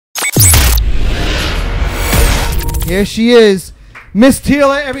Here she is, Miss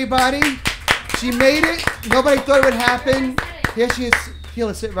Tila, everybody. She made it. Nobody thought it would happen. Here she is.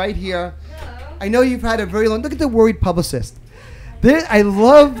 Tila, sit right here. Hello. I know you've had a very long... Look at the worried publicist. I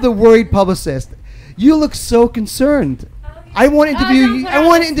love the worried publicist. You look so concerned. I want to interview you. I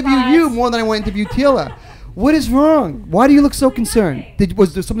want to interview you more than I want to interview Tila. What is wrong? Why do you look so concerned?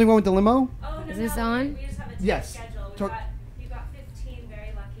 Was there something wrong with the limo? Oh, no, Is this on? We just have a tight Yes. schedule. You got 15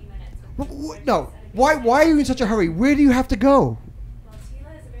 very lucky minutes. No. Why are you in such a hurry? Where do you have to go? Well,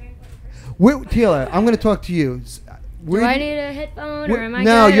 Tila is a very important person. Tila, I'm going to talk to you. Do I need a headphone or am I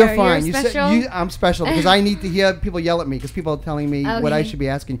No, good, you're or fine. You're You said special? I'm special because I need to hear people yell at me because people are telling me what I Okay. should be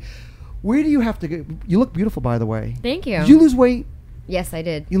asking. Where do you have to go? You look beautiful, by the way. Thank you. Did you lose weight? Yes, I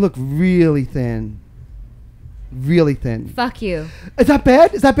did. You look really thin. Really thin. Fuck you. Is that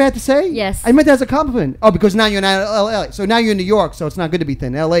bad? Is that bad to say? Yes. I meant that as a compliment. Oh, because now you're in LA. So now you're in New York, so it's not good to be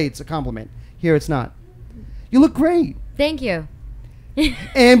thin. LA, it's a compliment. Here, it's not. You look great. Thank you.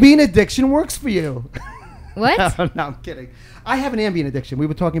 Ambien addiction works for you. What? No, I'm kidding. I have an Ambien addiction. We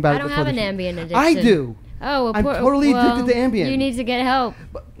were talking about I it don't before. have an the show. Ambien addiction. I do. Oh, well, I'm totally addicted to Ambien. You need to get help.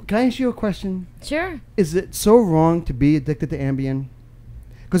 But can I ask you a question? Sure. Is it so wrong to be addicted to Ambien?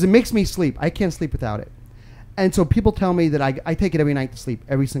 Because it makes me sleep. I can't sleep without it. And so people tell me that I take it every night to sleep,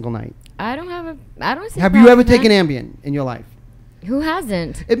 every single night. I don't see Have a you problem ever with that. taken Ambien in your life? Who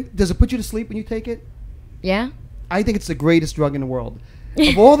hasn't? Does it put you to sleep when you take it? Yeah. I think it's the greatest drug in the world.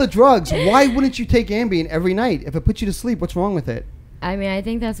 Of all the drugs, why wouldn't you take Ambien every night? If it puts you to sleep, what's wrong with it? I mean, I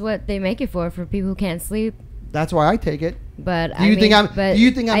think that's what they make it for people who can't sleep. That's why I take it. But Do you think I'm I an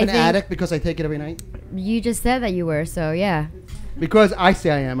think addict because I take it every night? You just said that you were, so yeah. Because I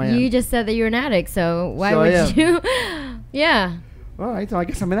say I am. You just said that you're an addict, so why So I would am. you? Yeah. All right, so I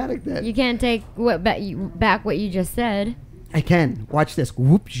guess I'm an addict then. You can't take back what you just said. I can. Watch this.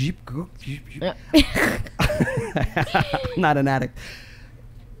 Whoop, jeep, goop, jeep, jeep. I'm not an addict.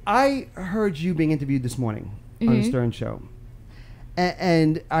 I heard you being interviewed this morning on the Stern Show.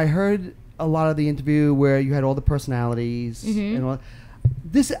 And I heard a lot of the interview where you had all the personalities and all.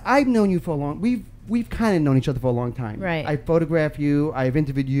 I've known you for a long. We've kind of known each other for a long time. Right. I photographed you. I've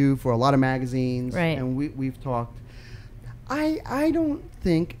interviewed you for a lot of magazines. Right. And we've talked. I don't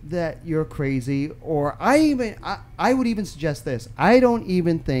think that you're crazy, or I would even suggest this. I don't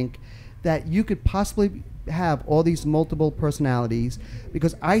even think that you could possibly have all these multiple personalities,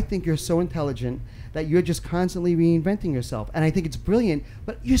 because I think you're so intelligent that you're just constantly reinventing yourself, and I think it's brilliant.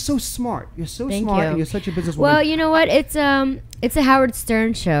 But you're so smart. You're so Thank smart, you. and you're such a businesswoman. Well, you know what? It's a Howard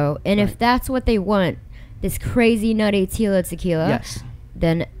Stern show, and Right. if that's what they want, this crazy nutty Tila Tequila, Yes.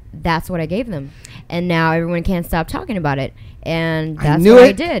 then that's what I gave them, and now everyone can't stop talking about it, and I that's knew what I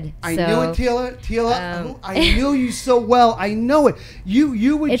it. did. I So, knew it, Tila. I knew you so well. I know it.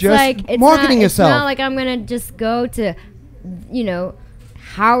 You were It's just like it's marketing not, yourself. It's not like I'm gonna just go to,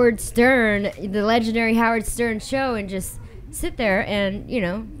 Howard Stern, the legendary Howard Stern show, and just sit there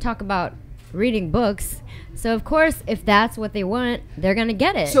and talk about reading books. So of course, if that's what they want, they're gonna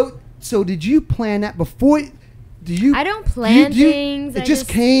get it. So did you plan that before? Do you? I don't plan things. It just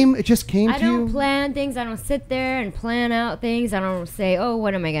came. It just came I to you. don't plan things. I don't sit there and plan out things. I don't say, oh,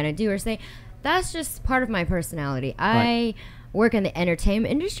 what am I going to do? Or say, that's just part of my personality. I work in the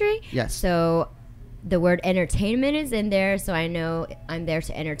entertainment industry. Yes. So the word entertainment is in there. So I know I'm there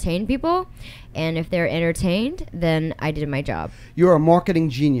to entertain people. And if they're entertained, then I did my job. You're a marketing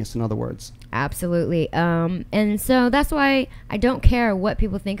genius, in other words. Absolutely. And so that's why I don't care what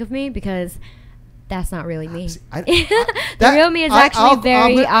people think of me, because that's not really me. The real me is actually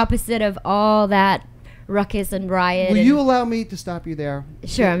very opposite of all that ruckus and riot. Will you allow me to stop you there?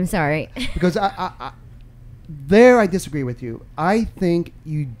 Sure, I'm sorry. Because I disagree with you. I think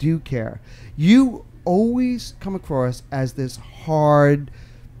you do care. You always come across as this hard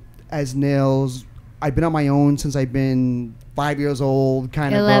as nails. I've been on my own since I've been 5 years old,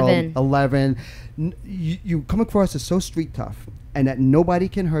 kind of 11. girl. 11. You come across as so street tough, and that nobody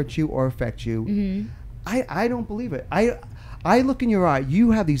can hurt you or affect you. Mm-hmm. I don't believe it. I look in your eye.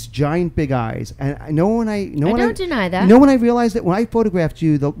 You have these giant big eyes, and I don't deny that. You know when I realized that when I photographed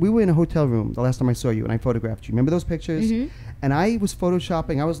you, we were in a hotel room the last time I saw you, and I photographed you. Remember those pictures? Mm-hmm. And I was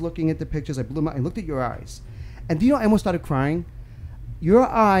photoshopping. I was looking at the pictures. I looked at your eyes, and do you know? I almost started crying. Your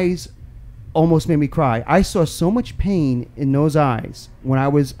eyes almost made me cry. I saw so much pain in those eyes when I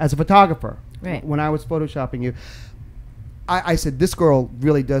was as a photographer. Right. When I was photoshopping you. I said, this girl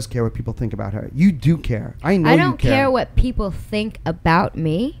really does care what people think about her. You do care. I know you care. I don't care what people think about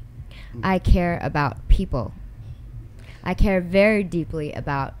me. I care about people. I care very deeply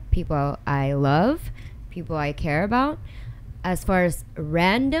about people I love, people I care about. As far as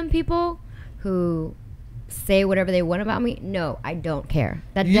random people who say whatever they want about me, no, I don't care.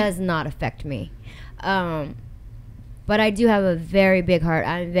 That does not affect me. But I do have a very big heart.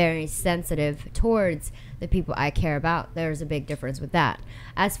 I'm very sensitive towards the people I care about. There's a big difference with that.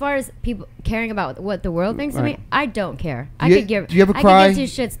 As far as people caring about what the world thinks of me, I don't care. Do you ever cry? I could give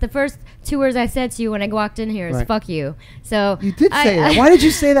two shits. The first 2 words I said to you when I walked in here is "fuck you." So you did say that. Why did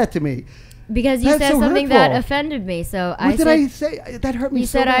you say that to me? Because you said something that offended me. So what did I say? That hurt me. You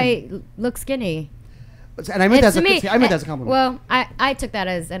said I look skinny. And I meant that as a compliment. Well, I took that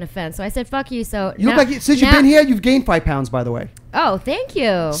as an offense, so I said "fuck you." So you look like since you've been here, you've gained 5 pounds, by the way. Oh, thank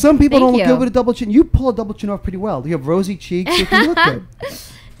you. Some people don't give it a double chin. You pull a double chin off pretty well. You have rosy cheeks. You look good.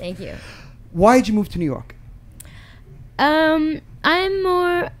 Thank you. Why did you move to New York? I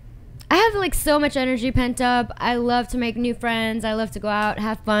have like so much energy pent up. I love to make new friends. I love to go out,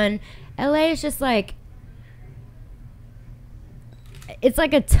 have fun. LA is just like. It's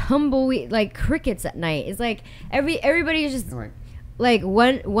like a tumbleweed, like crickets at night. It's like everybody is just like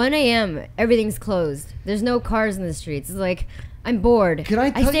 1 a.m. Everything's closed. There's no cars in the streets. It's like I'm bored.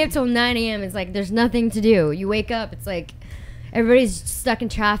 I stay up till 9 a.m. It's like there's nothing to do. You wake up. It's like everybody's stuck in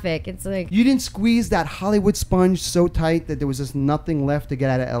traffic. It's like you didn't squeeze that Hollywood sponge so tight that there was just nothing left to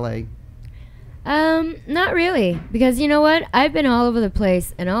get out of LA. Not really, because you know what? I've been all over the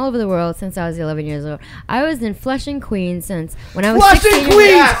place and all over the world since I was 11 years old. I was in Flushing, Queens since when I was 16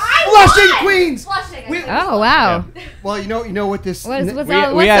 Queens! Flushing, Queens! Flushing. Oh, wow. Yeah. Well, you know what this... What's all that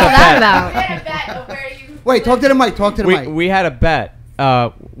about? We had a bet of where you... Wait, talk to the mic, We had a bet.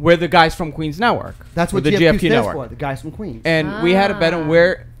 We're the guys from Queens Network. That's what the GFQ stands for, the guys from Queens. And we had a bet on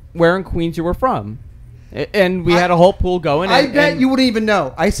where in Queens you were from. And we had a whole pool going. I bet you wouldn't even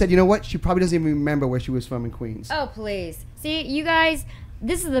know. I said, you know what? She probably doesn't even remember where she was from in Queens. Oh, please. See, you guys,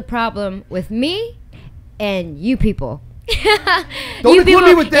 this is the problem with me and you people. Don't include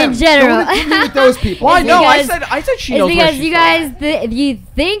me with them. In general. Don't include me with those people. Well, no, I said she knows where she's you guys, you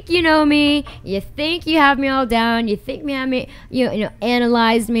think you know me, you think you have me all down, you think you have me,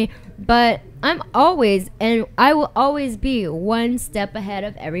 analyzed me, but I'm always, and I will always be one step ahead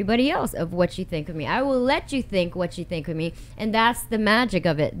of everybody else of what you think of me. I will let you think what you think of me, and that's the magic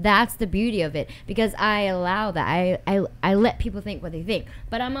of it. That's the beauty of it, because I allow that. I let people think what they think,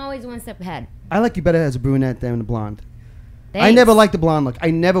 but I'm always one step ahead. I like you better as a brunette than a blonde. Thanks. I never liked the blonde look.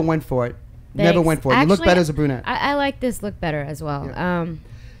 I never went for it. Thanks. Never went for it. Actually, you look better as a brunette. I like this look better as well. Yeah.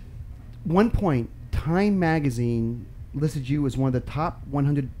 One point, Time magazine listed you as one of the top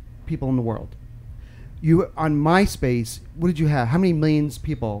 100 people in the world. You on MySpace, what did you have? How many millions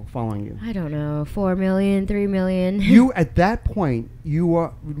people following you? I don't know, 4 million, 3 million. You, at that point, you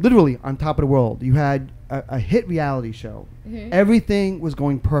were literally on top of the world. You had a hit reality show. Mm-hmm. Everything was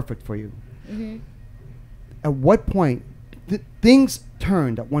going perfect for you. Mm-hmm. At what point, things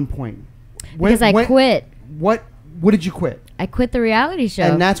turned at one point. Because I quit. What did you quit? I quit the reality show.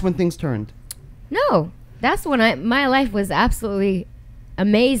 And that's when things turned. No, that's when my life was absolutely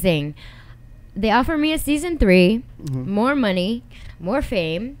amazing. They offered me a season 3, more money, more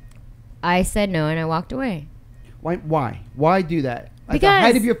fame. I said no, and I walked away. Why? Why do that? At Because the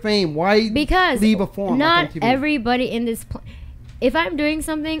height of your fame, why leave a form? Not like on TV? everybody in this. If I'm doing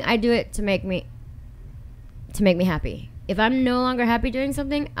something, I do it to make me happy. If I'm no longer happy doing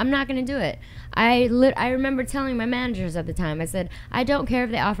something, I'm not going to do it. I remember telling my managers at the time, I said, I don't care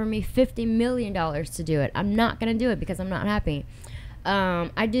if they offer me $50 million to do it. I'm not going to do it because I'm not happy.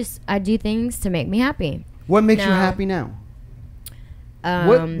 I do things to make me happy. What makes you happy now?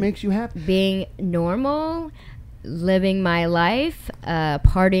 What makes you happy? Being normal, living my life,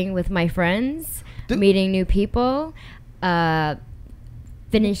 partying with my friends, meeting new people,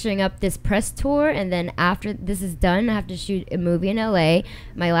 finishing up this press tour, and then after this is done, I have to shoot a movie in LA,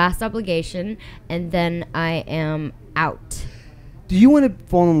 my last obligation, and then I am out. Do you want to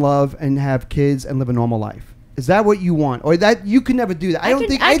fall in love and have kids and live a normal life? Is that what you want? Or that you could never do that? I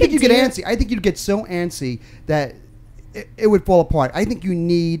think you get antsy. I think you'd get so antsy that it would fall apart. I think you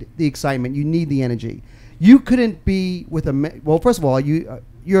need the excitement. You need the energy. You couldn't be with a... Well, first of all,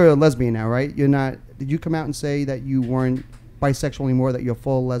 you're a lesbian now, right? You're not... Did you come out and say that you weren't bisexual anymore, that you're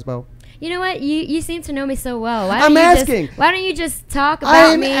full lesbo? You know what? You seem to know me so well. Why don't you just talk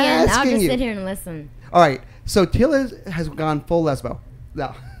about me and I'll just sit here and listen? All right. So Tila has gone full lesbo.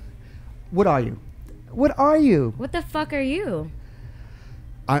 Now, what are you? What are you? What the fuck are you?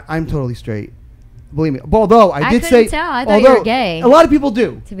 I'm totally straight. Believe me. Although I did couldn't tell. I thought you were gay. A lot of people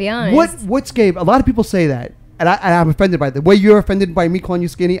do. To be honest. What's gay? A lot of people say that. And I'm offended by that. The way you're offended by me calling you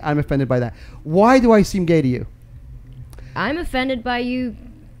skinny, I'm offended by that. Why do I seem gay to you? I'm offended by you.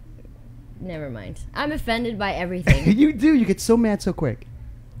 Never mind. I'm offended by everything. You do. You get so mad so quick.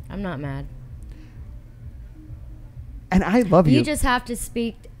 I'm not mad. And I love you. You just have to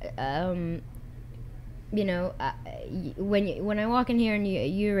speak. You know, when I walk in here and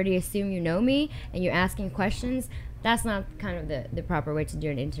you already assume you know me and you're asking questions, that's not kind of the proper way to do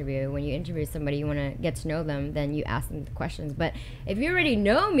an interview. When you interview somebody, you want to get to know them, then you ask them the questions. But if you already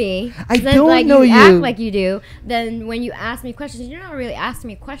know me, you act like you do, then when you ask me questions, you're not really asking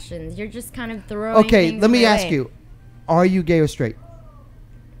me questions. You're just kind of throwing Okay, things let me away. ask you. Are you gay or straight?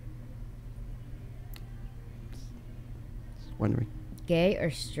 Just wondering. Gay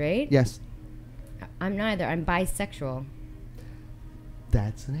or straight? Yes. I'm neither. I'm bisexual.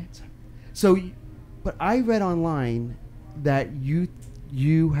 That's an answer. So, but I read online that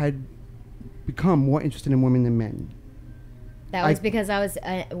you had become more interested in women than men. That was because I was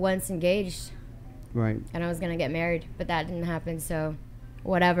once engaged. Right. And I was going to get married, but that didn't happen, so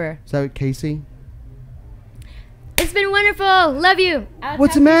whatever. So, Casey? It's been wonderful. Love you.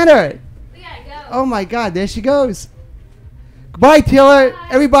 What's the matter? We gotta go. Oh, my God. There she goes. Goodbye, Tila. Bye.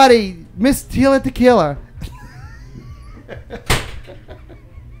 Everybody, Miss Tila Tequila.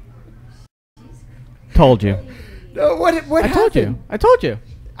 Told you. No, what I told you. I told you.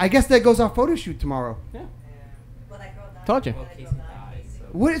 I guess there goes our photo shoot tomorrow. Yeah. Told you.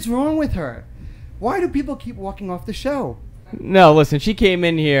 What is wrong with her? Why do people keep walking off the show? No, listen. She came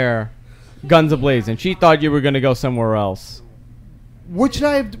in here, guns a-blazing. She thought you were going to go somewhere else. What should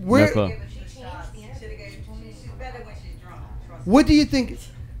I have... Where? No clue. What do you think...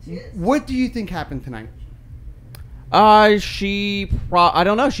 What do you think happened tonight? I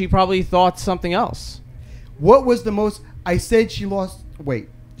don't know. She probably thought something else. What was the most... I said she lost... Wait.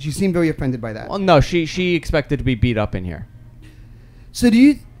 She seemed very offended by that. Well, no, she expected to be beat up in here. So do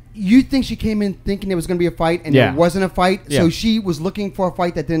you think she came in thinking there was going to be a fight and there wasn't a fight? Yeah. So she was looking for a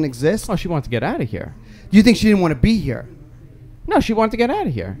fight that didn't exist? Oh, she wanted to get out of here. Do you think she didn't want to be here? No, she wanted to get out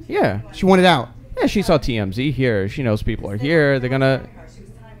of here. Yeah. She wanted out? Yeah, she saw TMZ here. She knows people are here. They're going to...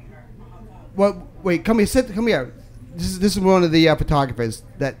 Well, wait, come here. Come here. This is one of the photographers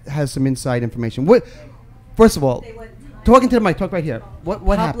that has some inside information. What? First of all, talking to the mic, talk right here. What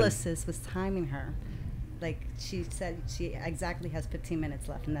happened? Publicist was timing her. Like, she said she exactly has 15 minutes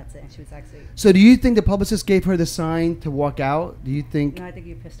left, and that's it. And she was actually... So do you think the publicist gave her the sign to walk out? Do you think... No, I think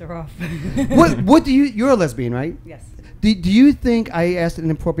you pissed her off. What do you... You're a lesbian, right? Yes. Do you think I asked an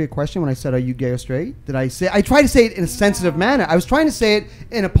inappropriate question when I said, are you gay or straight? Did I say... I tried to say it in a sensitive manner. I was trying to say it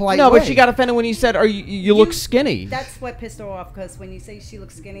in a polite way. No, but she got offended when you said, you look skinny. That's what pissed her off, because when you say she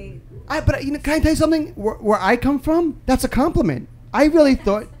looks skinny... But can I tell you something? Where I come from, that's a compliment. I really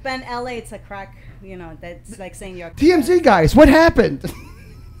thought... But in L.A., it's a crack, you know, that's like saying you're... TMZ guys, what happened?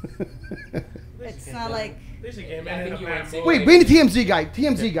 It's not like... Wait, bring the TMZ guy.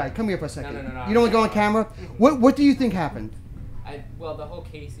 TMZ guy, come here for a second. No. You don't want to go on camera? What do you think happened? Well, the whole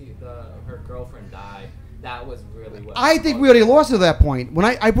Casey, her girlfriend died. That was really what... I think we already lost at that point. When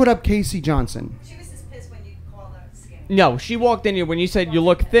I put up Casey Johnson. She was just pissed when you called her skinny. No, she walked in here when you said you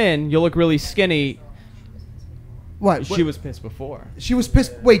look thin, you look really skinny. What? She was pissed before. She was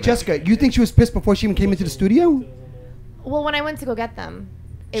pissed. Wait, Jessica, you think she was pissed before she even came into the studio? Well, when I went to go get them,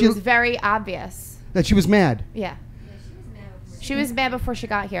 it She- was very obvious. That she was mad? Yeah. She was mad before she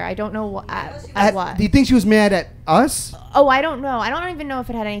got here. I don't know at what. Do you think she was mad at us? Oh, I don't know. I don't even know if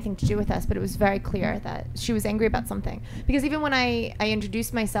it had anything to do with us, but it was very clear that she was angry about something. Because even when I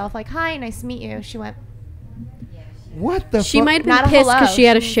introduced myself, like, hi, nice to meet you, she went, What the She fuck? might have Not been a pissed because hello. she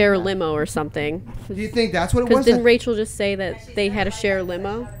had to share a limo or something. Do you think that's what it Because was? didn't Rachel just say that they had to share a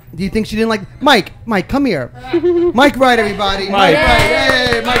limo? Do you think she didn't like... Mike, come here. Mike Wright, everybody. Mike Wright.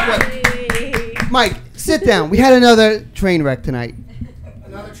 Hey, Mike Wright. Mike, sit down. We had another train wreck tonight.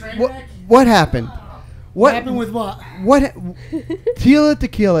 Another train wreck? What happened? What happened with what? Tila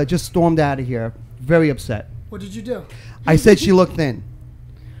Tequila just stormed out of here, very upset. What did you do? I said she looked thin.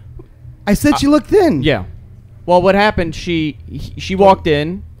 I said she looked thin. Yeah. Well, what happened, she walked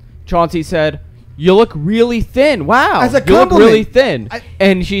in. Chauncey said, you look really thin. Wow. As a you look compliment. really thin.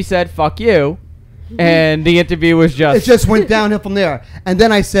 And she said, fuck you. And the interview was It just went downhill from there. And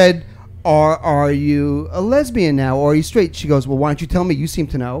then I said, are you a lesbian now or are you straight? She goes, well, why don't you tell me? You seem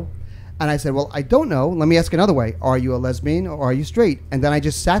to know. And I said, well, I don't know. Let me ask another way. Are you a lesbian or are you straight? And then I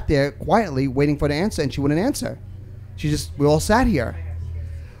just sat there quietly waiting for the answer, and she wouldn't answer. We all sat here.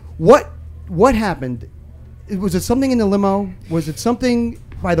 What happened? Was it something in the limo? Was it something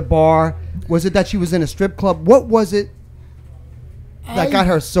by the bar? Was it that she was in a strip club? What was it that got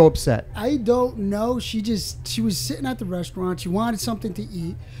her so upset? I don't know. She was sitting at the restaurant. She wanted something to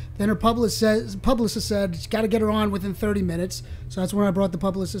eat. Then her publicist said, she's got to get her on within 30 minutes. So that's when I brought the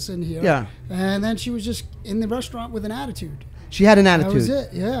publicist in here. Yeah. And then she was just in the restaurant with an attitude. She had an attitude. That was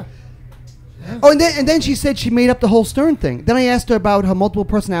it, yeah. Oh, and then she said she made up the whole Stern thing. Then I asked her about her multiple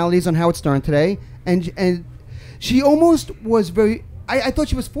personalities on Howard Stern today, and she almost was very. I thought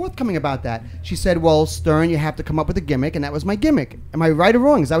she was forthcoming about that. She said, "Well, Stern, you have to come up with a gimmick," and that was my gimmick. Am I right or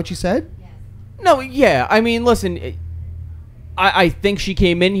wrong? Is that what she said? No, yeah. I mean, listen. I think she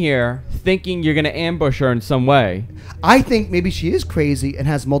came in here thinking you're going to ambush her in some way. I think maybe she is crazy and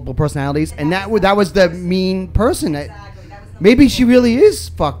has multiple personalities, and that was the mean person. Maybe she really is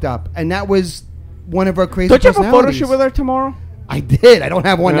fucked up, and that was one of her crazy personalities. Don't you have a photo shoot with her tomorrow? I did. I don't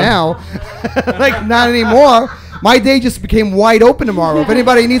have one now. Like, not anymore. My day just became wide open tomorrow. If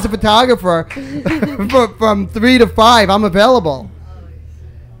anybody needs a photographer from 3 to 5, I'm available.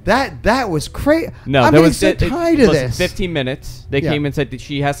 That was crazy. No, I'm getting so tired of listen, this. 15 minutes. They came and said that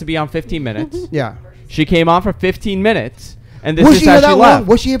she has to be on 15 minutes. Yeah. She came on for 15 minutes, and this Was is she how here she that left. long?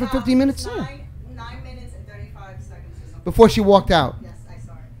 Was she here for 15 minutes? 9 minutes and 35 seconds or something. Before she walked out. Yes, I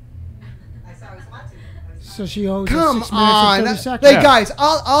saw it. I was watching. So she owes Come 6 minutes and 30 on. seconds. Hey, guys,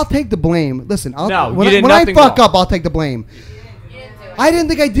 I'll take the blame. Listen, No, when you did I nothing fuck wrong. up, I'll take the blame. I didn't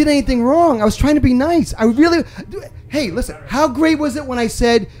think I did anything wrong. I was trying to be nice. I really... Hey, listen, how great was it when I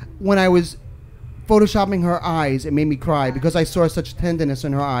said when I was photoshopping her eyes, it made me cry because I saw such tenderness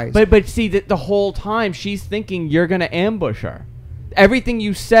in her eyes. But see, the whole time she's thinking you're going to ambush her. Everything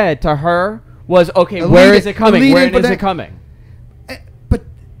you said to her was, okay, where is it coming? When is it coming? But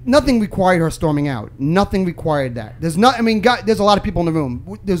nothing required her storming out. Nothing required that. There's not. I mean, God, there's a lot of people in the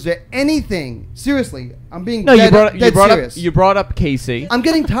room. Is there anything? Seriously, I'm being dead serious. You brought up Casey. I'm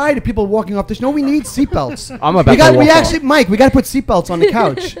getting tired of people walking off the show. No, we need seatbelts. I'm about to walk off. Mike, we got to put seatbelts on the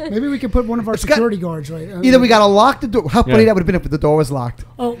couch. Maybe we could put one of our security guards right. Either we got to lock the door. How funny that would have been if the door was locked.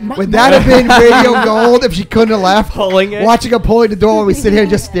 Oh, would that have been radio gold if she couldn't have left? Pulling it. Watching her pulling the door, we sit here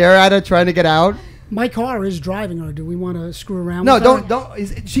and just stare at her trying to get out. My car is driving her. Do we want to screw around No, with her? don't.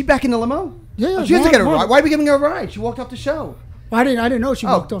 Is she back in the limo? Yeah, She has to get a ride. Why are we giving her a ride? She walked off the show. Well, I didn't know she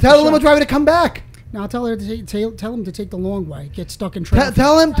walked off tell the the limo show. driver to come back. Now tell her to tell him to take the long way. Get stuck in traffic.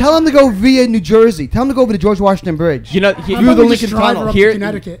 Tell him to go via New Jersey. Tell him to go over the George Washington Bridge. You know, How through about the we just Lincoln drive her Tunnel. up to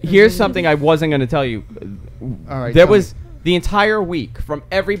Connecticut? Here's something I wasn't going to tell you. All right. There tell was me. the entire week from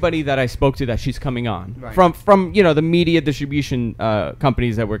everybody that I spoke to that she's coming on. Right. From the media distribution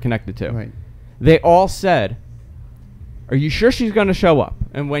companies that we're connected to. Right. They all said, "Are you sure she's going to show up?"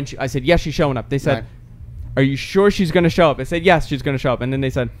 And when I said, "Yes, she's showing up," they said, Right. "Are you sure she's going to show up?" I said, "Yes, she's going to show up." And then they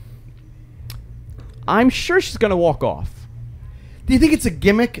said, "I'm sure she's going to walk off." Do you think it's a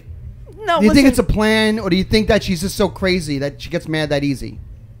gimmick? No, Do you think it's a plan, or do you think that she's just so crazy that she gets mad that easy?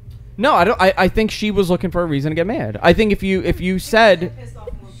 No, I don't. I think she was looking for a reason to get mad. I think if you said,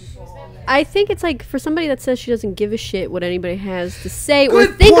 I think it's like for somebody that says she doesn't give a shit what anybody has to say Good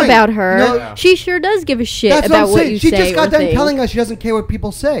or think point. about her, No. she sure does give a shit That's about what what I'm saying. you She say just got or done think. telling us she doesn't care what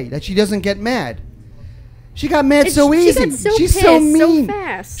people say, that she doesn't get mad. She got mad And so she easy. got so She's pissed so so mean.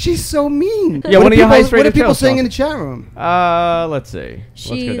 fast. She's so mean. Yeah, one of your highest What are rated people shows, saying though. in the chat room? let's see. Let's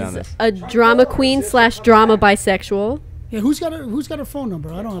go She's down this. a drama queen / drama bisexual. Yeah, who's got her phone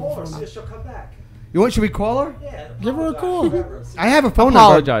number? I don't have a phone number. She'll come back. Should we call her? Give her a call. I have a phone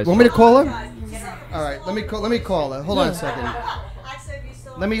Apologize. number. Want me to call her? All right, let me call her. Hold on a second.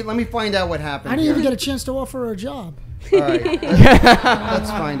 Let me find out what happened. I didn't even here. get a chance to offer her a job. All right,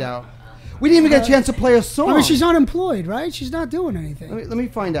 let's find out. We didn't even get a chance to play a song. I mean, she's unemployed, right? She's not doing anything. Let me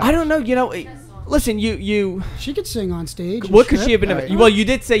find out. I don't know. Listen, you. She could sing on stage. What could she have been? All right. Well, you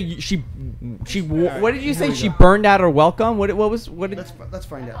did say she. What did you say? She burned out her welcome. What was? What did? Let's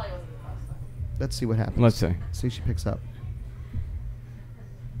find out. Let's see what happens. Let's see. See if she picks up.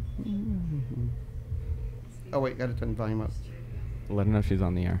 Oh wait, gotta turn the volume up. Let her know she's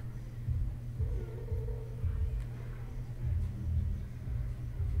on the air.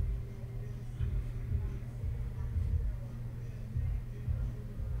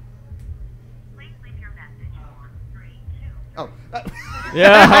 Oh.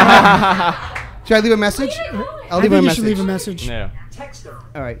 Yeah. Should I leave a message? I'll leave her a You message. should leave a message. Yeah. Text her.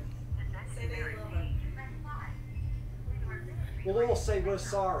 All right. We'll all say we're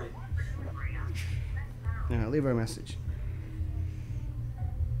sorry. Yeah, leave her a message.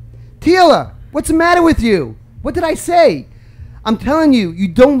 Tila, what's the matter with you? What did I say? I'm telling you, you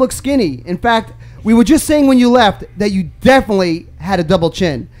don't look skinny. In fact, we were just saying when you left that you definitely had a double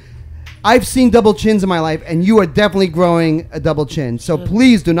chin. I've seen double chins in my life, and you are definitely growing a double chin. So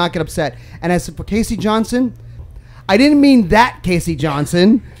please do not get upset. And as for Casey Johnson, I didn't mean that Casey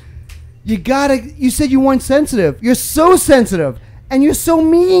Johnson. You said you weren't sensitive. You're so sensitive, and you're so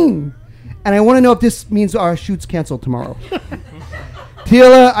mean. And I want to know if this means our shoot's canceled tomorrow.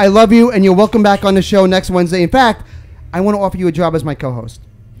 Tila, I love you, and you're welcome back on the show next Wednesday. In fact, I want to offer you a job as my co-host.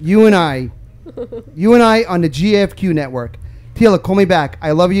 You and I You and I on the GFQ network. Tila, call me back.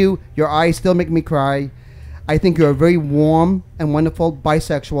 I love you. Your eyes still make me cry. I think you're a very warm and wonderful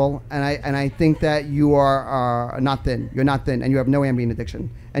bisexual, and I think that you are not thin. You're not thin, and you have no Ambien addiction,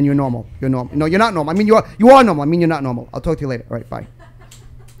 and you're normal. You're normal. No, you're not normal. I mean, you are normal. I mean, you're not normal. I'll talk to you later. All right, bye.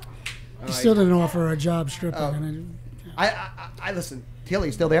 You still didn't offer her a job stripping. I listen. Tila,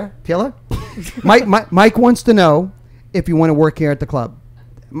 you still there? Tila? Mike wants to know if you want to work here at the club.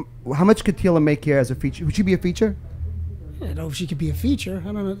 How much could Tila make here as a feature? Would she be a feature? I don't know if she could be a feature.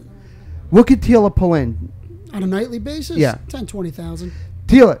 I don't know. What could Tila pull in? On a nightly basis? Yeah. 10, 20,000.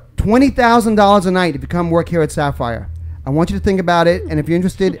 Tila, $20,000 a night if you come work here at Sapphire. I want you to think about it, and if you're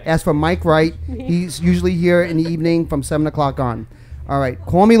interested, ask for Mike Wright. He's usually here in the evening from 7 o'clock on. All right,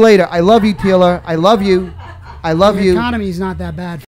 call me later. I love you, Tila. I love you. I love you. The economy's not that bad.